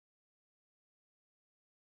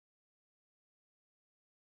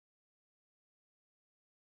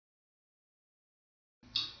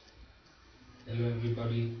Hello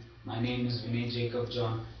everybody, my name is Vinay Jacob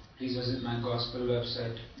John. Please visit my gospel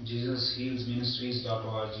website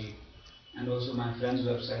jesushealsministries.org and also my friend's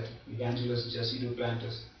website, Evangelist Jesse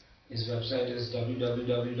Duplantis. His website is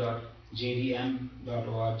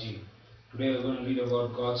www.jdm.org. Today we're going to read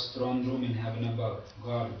about God's throne room in heaven above.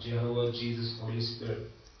 God, Jehovah, Jesus, Holy Spirit.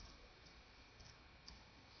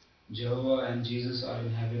 Jehovah and Jesus are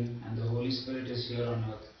in heaven and the Holy Spirit is here on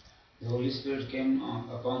earth. The Holy Spirit came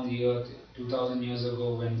upon the earth 2000 years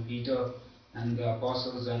ago when Peter and the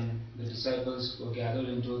apostles and the disciples were gathered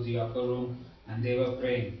into the upper room and they were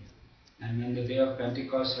praying. And when the day of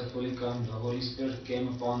Pentecost had fully come, the Holy Spirit came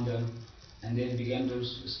upon them and they began to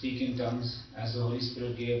speak in tongues as the Holy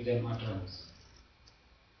Spirit gave them utterance.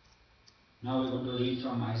 Now we're going to read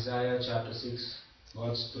from Isaiah chapter 6,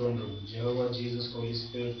 God's throne room. Jehovah, Jesus, Holy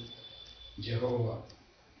Spirit, Jehovah.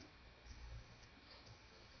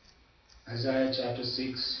 Isaiah chapter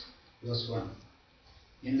 6, verse 1.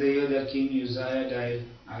 In the year that King Uzziah died,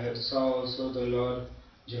 I saw also the Lord,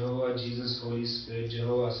 Jehovah, Jesus, Holy Spirit,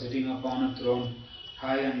 Jehovah, sitting upon a throne,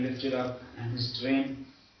 high and lifted up, and his train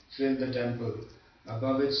filled the temple.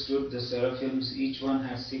 Above it stood the seraphims, each one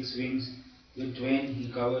had 6 wings. With twain he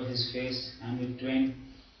covered his face, and with twain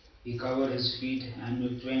he covered his feet, and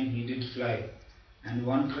with twain he did fly. And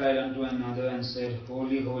one cried unto another and said,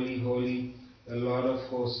 Holy, holy, holy, the Lord of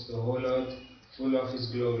hosts, the whole earth full of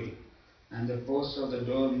his glory. And the posts of the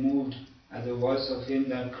door moved at the voice of him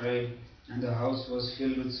that cried, and the house was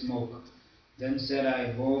filled with smoke. Then said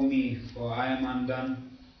I, Woe me, for I am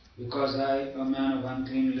undone, because I, a man of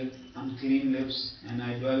unclean lips, and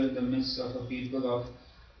I dwell in the midst of a people of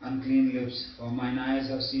unclean lips. For mine eyes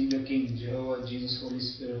have seen the King, Jehovah, Jesus, Holy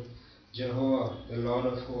Spirit, Jehovah, the Lord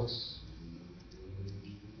of hosts.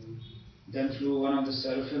 Then flew one of the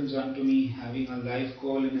seraphims unto me, having a live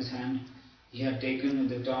coal in his hand. He had taken with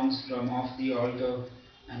the tongs from off the altar,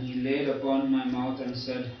 and he laid upon my mouth and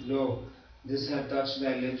said, Lo, this hath touched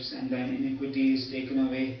thy lips, and thine iniquity is taken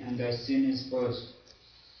away, and thy sin is purged.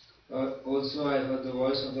 Also I heard the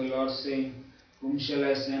voice of the Lord saying, Whom shall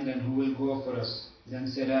I send, and who will go for us? Then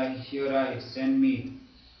said I, Here I, send me.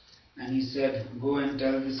 And he said, Go and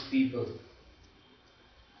tell this people,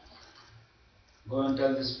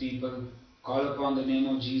 call upon the name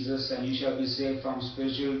of Jesus, and you shall be saved from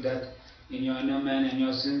spiritual death in your inner man, and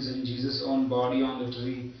your sins in Jesus' own body on the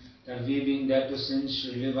tree, that we being dead to sin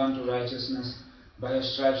should live unto righteousness. By your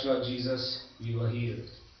stripes, Lord Jesus, we were healed.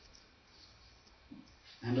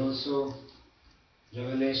 And also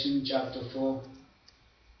Revelation chapter 4,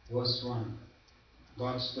 verse 1.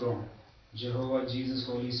 God's throne. Jehovah, Jesus,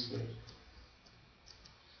 Holy Spirit.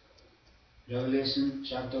 Revelation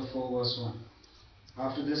chapter 4, verse 1.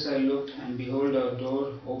 After this I looked, and behold, a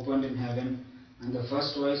door opened in heaven, and the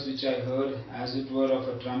first voice which I heard, as it were of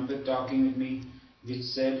a trumpet talking with me, which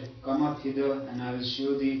said, Come up hither, and I will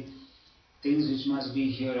show thee things which must be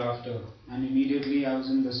hereafter. And immediately I was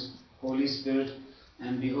in the Holy Spirit,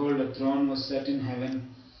 and behold, a throne was set in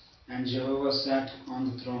heaven, and Jehovah sat on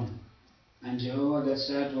the throne. And Jehovah that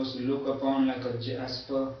sat was to look upon like a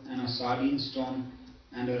jasper and a sardine stone,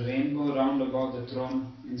 and a rainbow round about the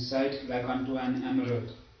throne, in sight like unto an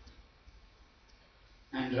emerald.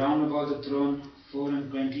 And round about the throne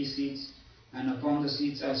 24 seats, and upon the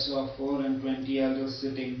seats I saw 24 elders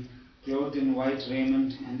sitting, clothed in white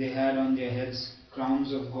raiment, and they had on their heads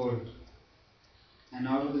crowns of gold. And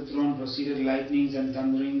out of the throne proceeded lightnings and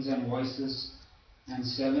thunderings and voices, and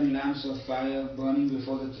 7 lamps of fire burning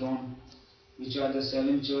before the throne, which are the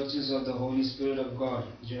 7 churches of the Holy Spirit of God,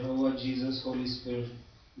 Jehovah, Jesus, Holy Spirit,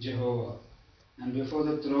 Jehovah. And before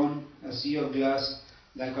the throne a sea of glass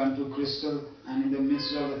like unto crystal, and in the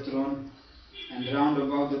midst of the throne and round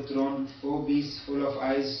about the throne 4 beasts full of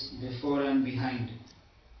eyes before and behind.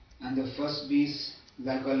 And the first beast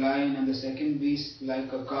like a lion, and the second beast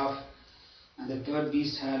like a calf, and the third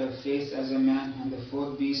beast had a face as a man, and the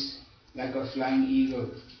fourth beast like a flying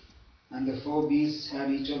eagle. And the 4 beasts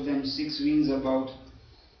had each of them 6 wings about,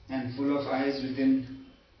 and full of eyes within.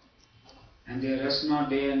 And they rest not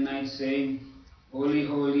day and night, saying, Holy,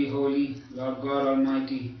 holy, holy, Lord God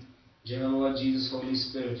Almighty, Jehovah, Jesus, Holy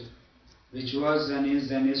Spirit, which was and is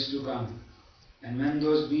to come. And when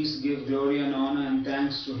those beasts give glory and honor and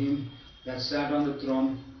thanks to him that sat on the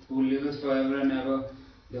throne, who liveth forever and ever,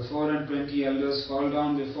 the 24 elders fall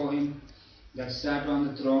down before him that sat on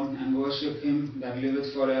the throne, and worship him that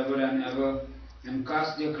liveth forever and ever, and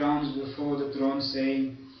cast their crowns before the throne,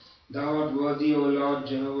 saying, Thou art worthy, O Lord,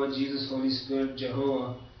 Jehovah, Jesus, Holy Spirit,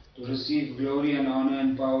 Jehovah, to receive glory and honor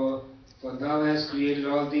and power, for thou hast created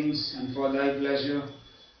all things, and for thy pleasure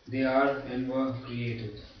they are and were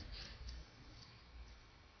created.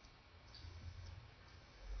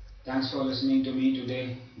 Thanks for listening to me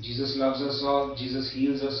today. Jesus loves us all. Jesus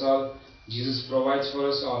heals us all. Jesus provides for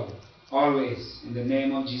us all. Always. In the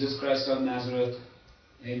name of Jesus Christ of Nazareth.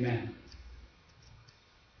 Amen.